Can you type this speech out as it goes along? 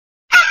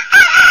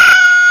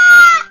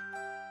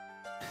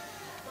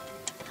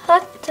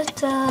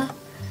da da.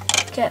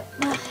 Get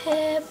my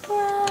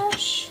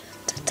hairbrush.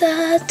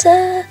 Da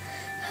da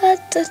da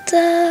da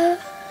da.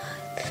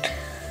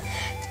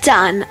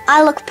 Done.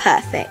 I look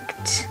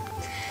perfect.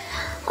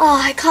 Oh,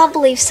 I can't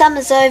believe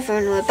summer's over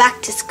and we're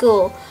back to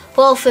school.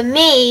 Well, for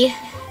me,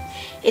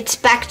 it's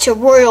back to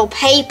royal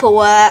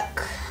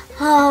paperwork.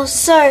 Oh,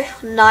 so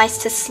nice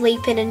to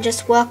sleep in and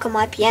just work on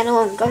my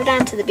piano and go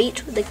down to the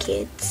beach with the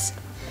kids.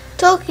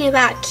 Talking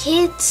about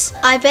kids,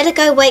 I better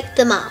go wake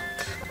them up.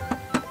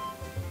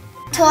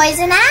 Toys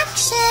in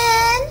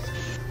action!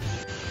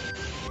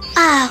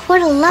 Ah,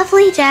 what a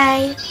lovely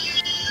day.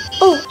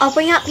 Oh, I'll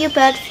bring up your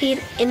bird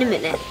feed in a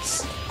minute.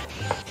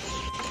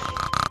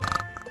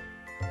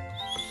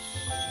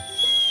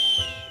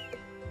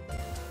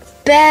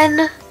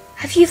 Ben,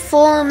 have you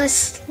fallen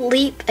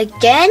asleep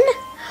again?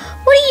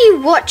 What are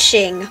you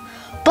watching?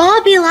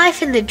 Barbie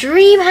Life in the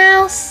Dream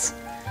House?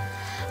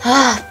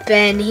 Ah,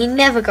 Ben, he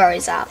never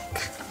grows up.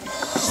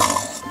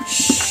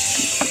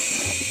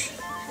 Shh.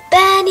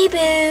 Benny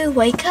Boo,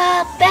 wake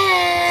up,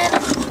 Ben.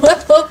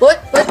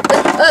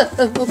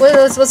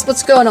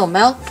 What's going on,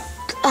 Mel?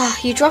 Ah,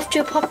 you dropped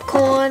your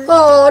popcorn.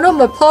 Oh, not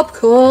my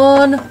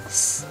popcorn.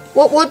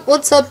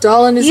 What's up,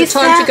 darling? Is it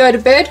time to go to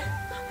bed?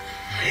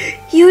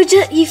 You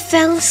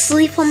fell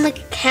asleep on the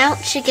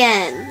couch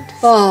again.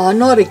 Oh,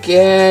 not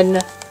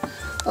again.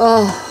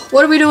 Oh,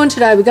 what are we doing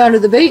today? We're going to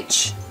the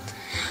beach.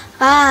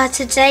 Ah,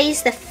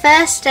 today's the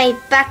first day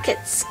back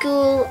at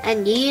school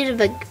and you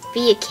to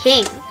be a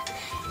king.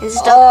 And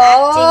stop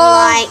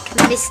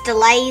acting like Mr.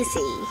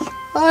 Lazy.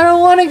 I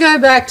don't want to go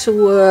back to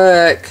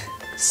work.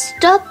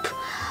 Stop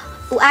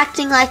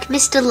acting like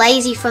Mr.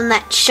 Lazy from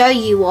that show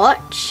you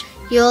watch.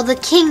 You're the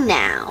king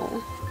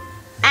now.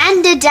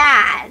 And a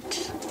dad.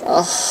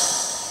 Oh.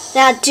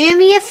 Now do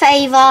me a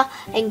favour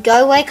and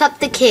go wake up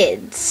the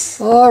kids.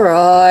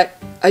 Alright.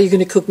 Are you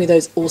going to cook me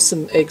those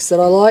awesome eggs that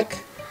I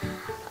like?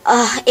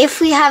 If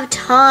we have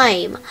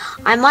time.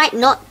 I might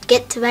not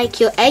get to make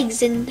your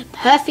eggs in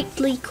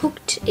perfectly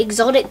cooked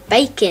exotic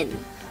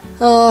bacon.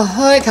 Oh,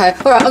 okay.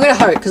 Alright, I'm going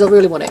to hurry because I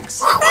really want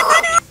eggs.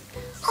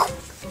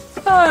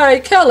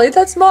 Hey, Kelly,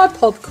 that's my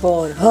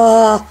popcorn.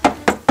 Ah.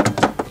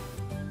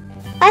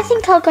 I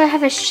think I'll go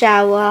have a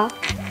shower.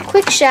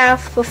 Quick shower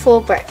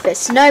before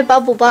breakfast. No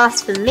bubble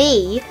baths for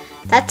me.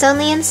 That's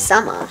only in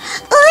summer.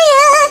 Oh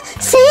yeah,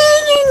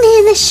 singing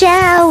in the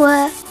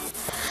shower.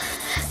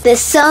 There's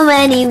so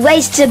many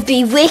ways to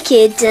be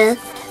wicked.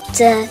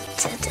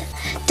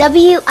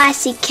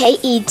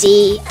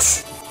 W-I-C-K-E-D.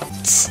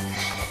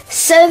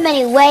 So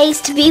many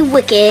ways to be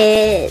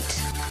wicked.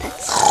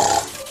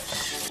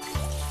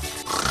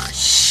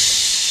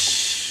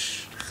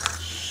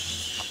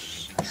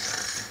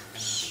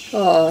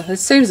 Oh, it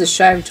seems a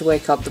shame to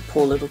wake up the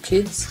poor little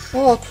kids.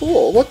 Oh,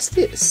 cool. What's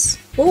this?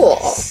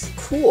 Oh,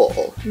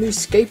 cool. New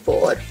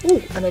skateboard.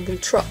 Oh, and a little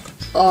truck.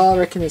 Oh, I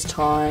reckon it's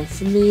time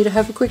for me to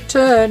have a quick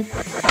turn.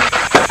 So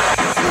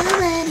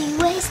many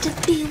ways to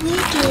be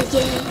wicked,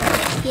 yeah.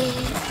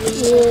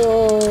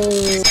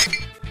 Whoa.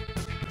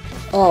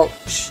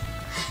 Ouch.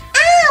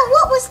 Ow,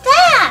 what was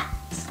that?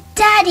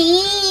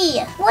 Daddy,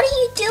 what are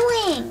you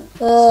doing?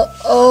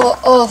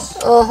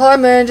 Hi,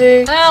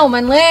 Mandy. Ow, my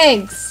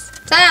legs.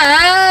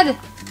 Dad,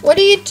 what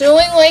are you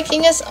doing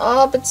waking us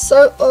up? It's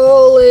so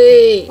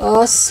early.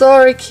 Oh,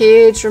 sorry,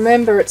 kids.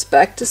 Remember, it's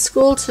back to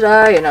school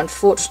today, and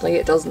unfortunately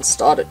it doesn't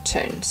start at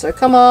 10. So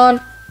come on,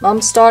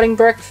 Mum's starting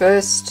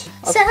breakfast.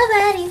 So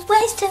many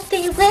ways to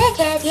be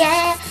wicked,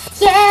 yeah.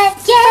 Hey,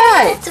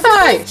 It's a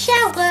wicked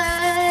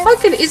shower.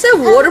 Okay, is there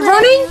water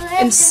running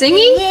and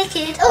singing?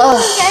 Wicked.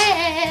 Oh,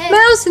 yeah.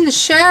 Mel's in the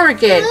shower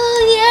again.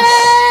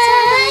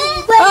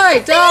 Oh, yeah.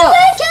 Hey, doll.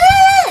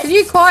 Can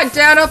you quiet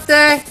down up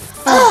there?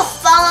 Oh,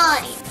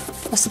 fine.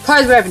 I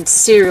suppose we're having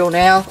cereal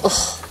now.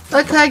 Ugh.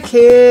 Okay,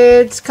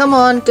 kids, come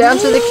on, down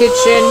to the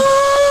kitchen.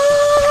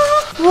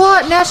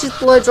 What? Now she's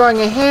blow drying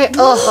her hair.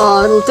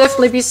 Oh, it'll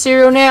definitely be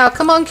cereal now.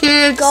 Come on,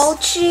 kids.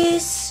 Gold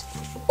shoes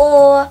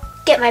or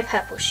get my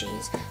purple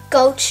shoes.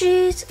 Gold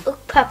shoes or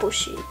purple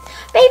shoes.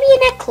 Maybe a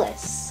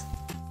necklace.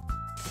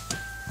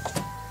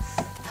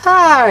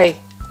 Hey,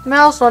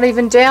 Mel's not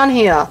even down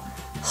here.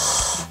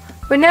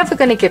 We're never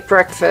going to get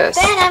breakfast.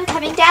 Ben, I'm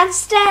coming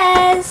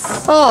downstairs.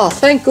 Oh,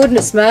 thank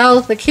goodness, Mel.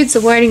 The kids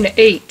are waiting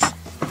to eat.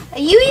 Are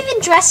you even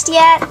dressed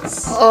yet?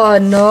 Oh,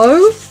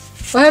 no.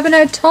 I haven't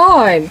had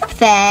time.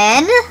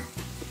 Ben?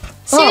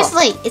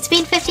 Seriously, it's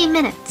been 15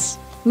 minutes.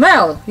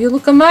 Mel, you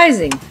look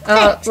amazing.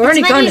 Thanks, We're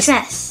only it's my going new to...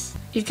 dress.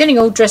 You're getting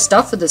all dressed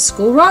up for the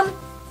school run?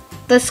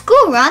 The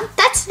school run?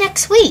 That's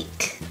next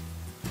week.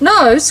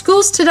 No,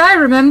 school's today,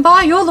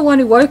 remember? You're the one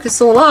who woke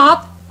us all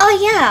up. Oh,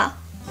 yeah.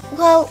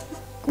 Well,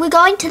 we're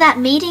going to that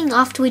meeting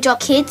after we drop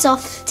kids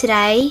off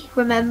today,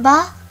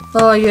 remember?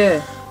 Oh,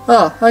 yeah.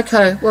 Oh,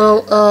 okay.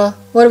 Well,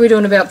 what are we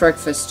doing about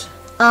breakfast?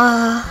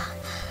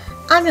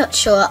 I'm not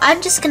sure.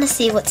 I'm just going to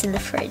see what's in the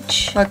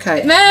fridge.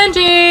 Okay.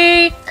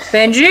 Mandy!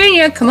 Ben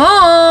Jr., come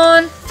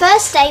on!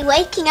 First day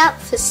waking up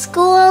for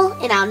school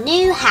in our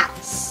new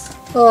house.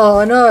 Oh,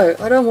 I know.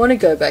 I don't want to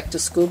go back to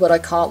school, but I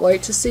can't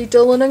wait to see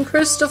Dylan and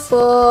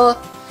Christopher.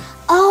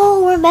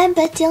 Oh,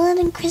 remember, Dylan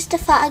and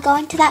Christopher are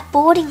going to that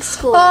boarding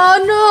school. Oh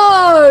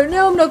no!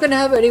 Now I'm not going to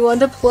have anyone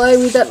to play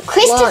with at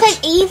Christopher lunch.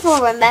 and Eve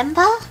will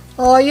remember.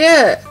 Oh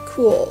yeah,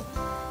 cool.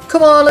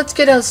 Come on, let's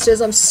get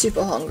downstairs. I'm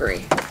super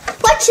hungry.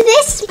 Watch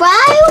this, bro.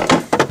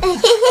 Come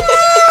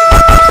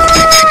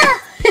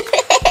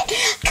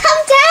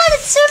down,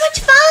 it's so much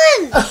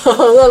fun.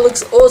 Oh, that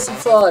looks awesome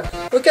fun.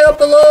 Look out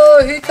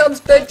below. Here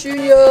comes Ben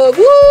Jr.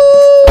 Woo!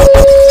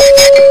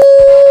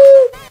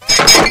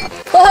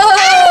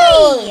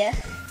 Oh! Hey.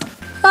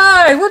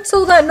 Hi, what's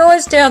all that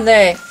noise down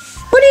there?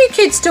 What are you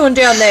kids doing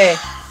down there?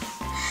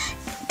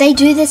 They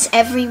do this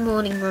every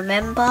morning,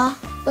 remember?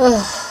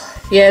 Oh,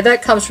 yeah,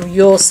 that comes from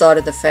your side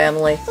of the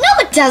family. No,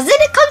 it doesn't.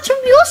 It comes from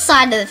your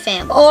side of the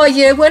family. Oh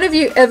yeah, when have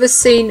you ever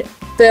seen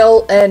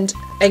Belle and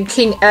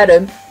King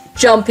Adam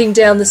jumping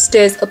down the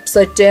stairs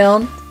upside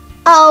down?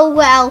 Oh,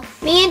 well,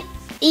 me and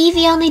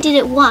Evie only did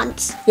it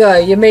once. Yeah,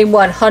 you mean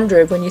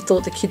 100 when you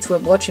thought the kids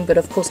weren't watching, but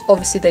of course,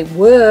 obviously they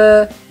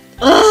were.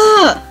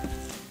 Ugh.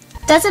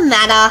 Doesn't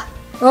matter.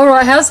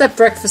 Alright, how's that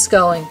breakfast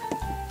going?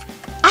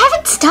 I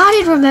haven't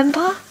started,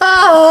 remember?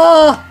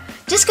 Oh!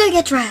 Just go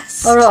get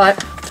dressed. Alright.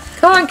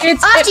 Come on,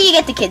 kids. After you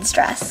get the kids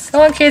dressed.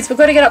 Come on, kids. We've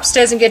got to get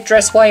upstairs and get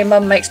dressed while your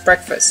mum makes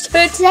breakfast.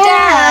 But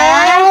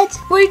Dad,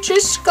 we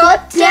just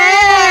got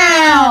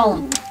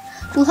down.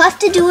 We'll have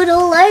to do it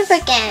all over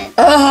again.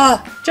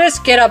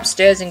 Just get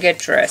upstairs and get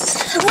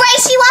dressed.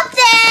 Race you up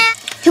there.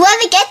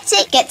 Whoever gets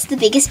it gets the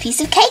biggest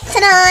piece of cake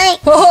tonight.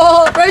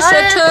 Oh, race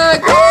that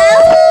tag.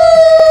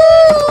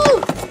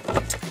 Oh,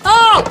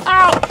 ow,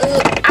 ow.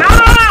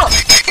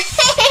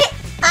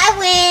 I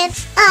win.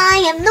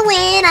 I am the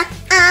winner.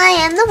 I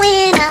am the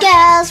winner.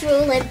 Girls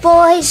rule and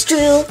boys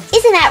drool.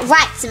 Isn't that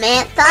right,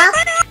 Samantha?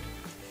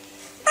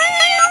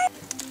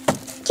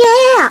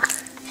 Yeah.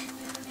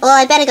 Well,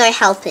 I better go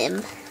help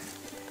him.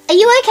 Are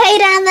you okay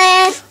down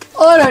there?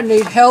 I don't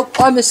need help.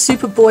 I'm a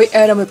superboy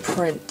and I'm a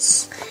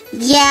prince.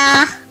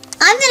 Yeah.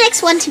 I'm the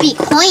next one to be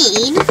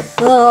queen.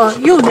 Oh,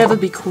 you'll never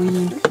be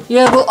queen.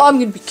 Yeah, well, I'm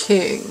gonna be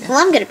king. Well,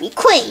 I'm gonna be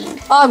queen.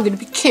 I'm gonna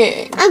be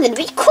king. I'm gonna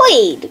be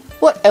queen.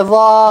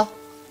 Whatever.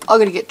 I'm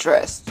gonna get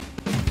dressed.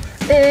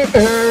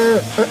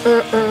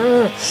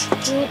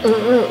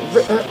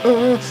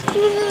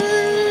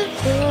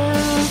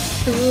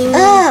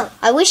 Oh,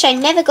 I wish I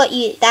never got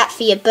you that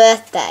for your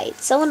birthday.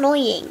 It's so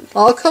annoying.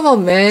 Oh, come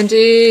on,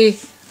 Mandy.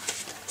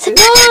 No, not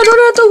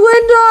out the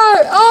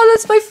window. Oh,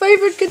 that's my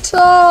favorite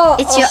guitar.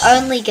 It's your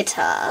only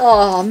guitar.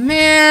 Oh,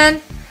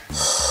 man.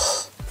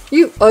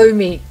 You owe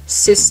me,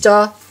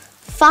 sister.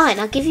 Fine,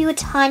 I'll give you a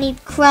tiny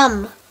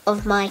crumb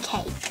of my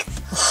cake.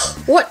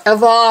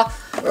 Whatever.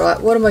 Right,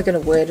 what am I going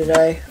to wear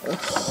today?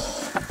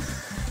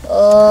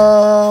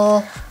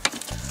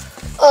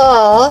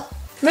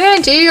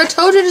 Mandy, I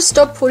told you to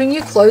stop putting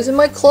your clothes in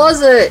my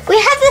closet. We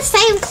have the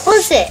same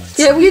closet.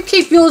 Yeah, well, you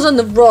keep yours on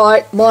the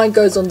right, mine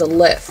goes on the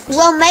left.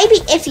 Well,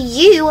 maybe if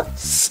you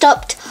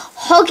stopped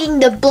hogging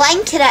the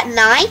blanket at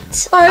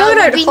night, I it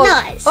would be hog,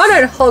 nice. I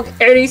don't hog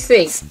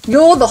anything.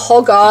 You're the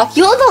hogger.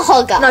 You're the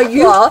hogger. No,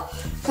 you are.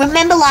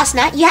 Remember last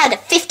night? You had a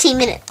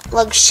 15-minute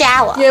long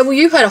shower. Yeah, well,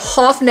 you had a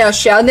half an hour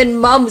shower, and then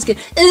Mum was going,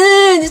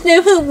 there's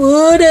no hot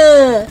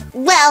water.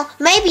 Well,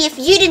 maybe if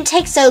you didn't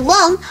take so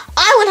long,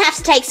 I wouldn't have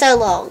to take so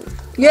long.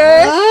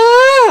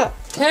 Yeah?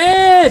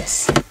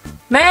 Kids!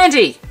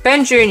 Mandy,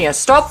 Ben Jr.,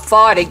 stop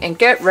fighting and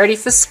get ready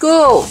for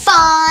school.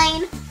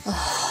 Fine.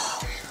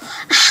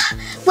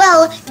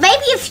 Well,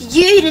 maybe if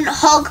you didn't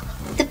hog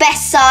the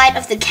best side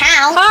of the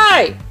cow.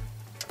 Hey!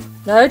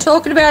 No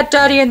talking about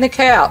Daddy and the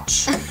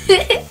couch.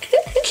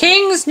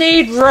 Kings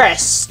need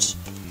rest.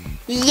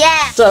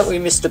 Yeah. Don't we,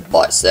 Mr.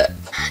 Bicep?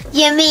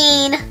 You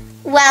mean,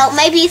 well,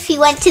 maybe if you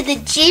went to the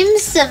gym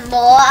some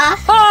more,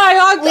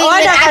 Hi, we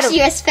would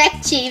actually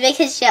respect you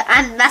because you're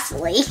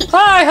unmuscly.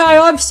 Hi,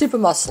 I'm super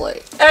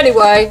muscly.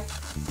 Anyway,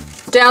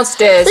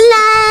 downstairs.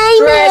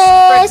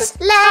 Lamus!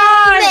 Lamus!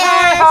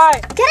 Hi.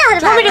 Get out of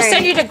Do you want me to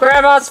send you to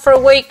Grandma's for a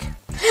week?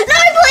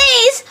 No,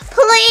 please!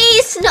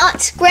 Please,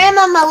 not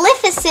Grandma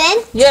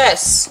Maleficent.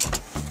 Yes.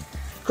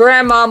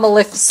 Grandma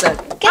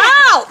Maleficent. Get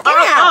Ow! out. Get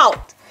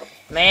out.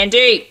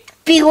 Mandy.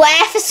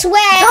 Beware for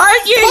swear.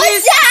 Don't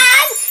you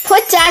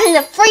Put down in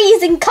a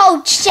freezing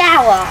cold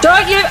shower.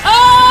 Don't you?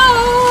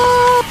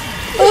 Oh!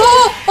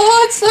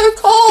 Oh, it's so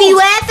cold.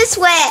 Beware for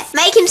swear.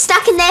 Make him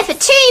stuck in there for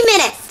 2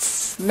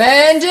 minutes.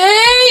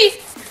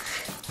 Mandy!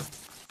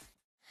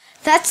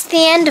 That's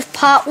the end of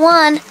part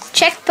 1.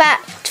 Check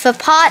back for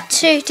part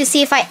 2 to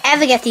see if I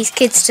ever get these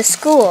kids to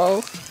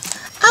school.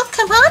 Oh,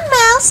 come on,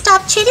 Mel.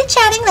 Stop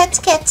chitty-chatting. Let's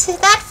get to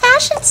that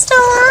fashion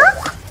store.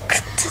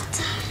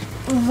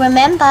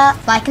 Remember,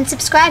 like and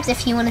subscribe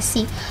if you want to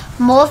see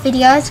more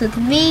videos with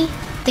me,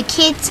 the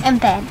kids, and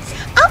Ben.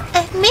 Oh,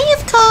 and me,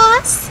 of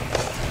course.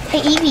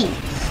 Hey, Evie,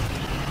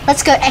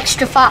 let's go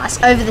extra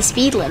fast over the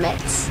speed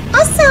limits.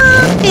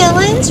 Awesome.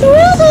 Feelings rule.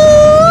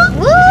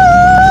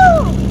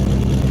 Woo!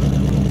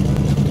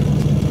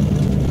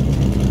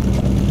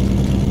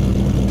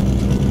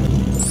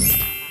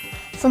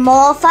 For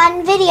more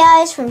fun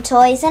videos from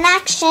Toys in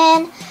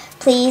Action,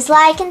 please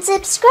like and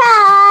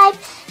subscribe.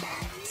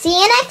 See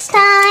you next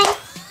time.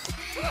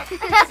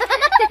 Bye.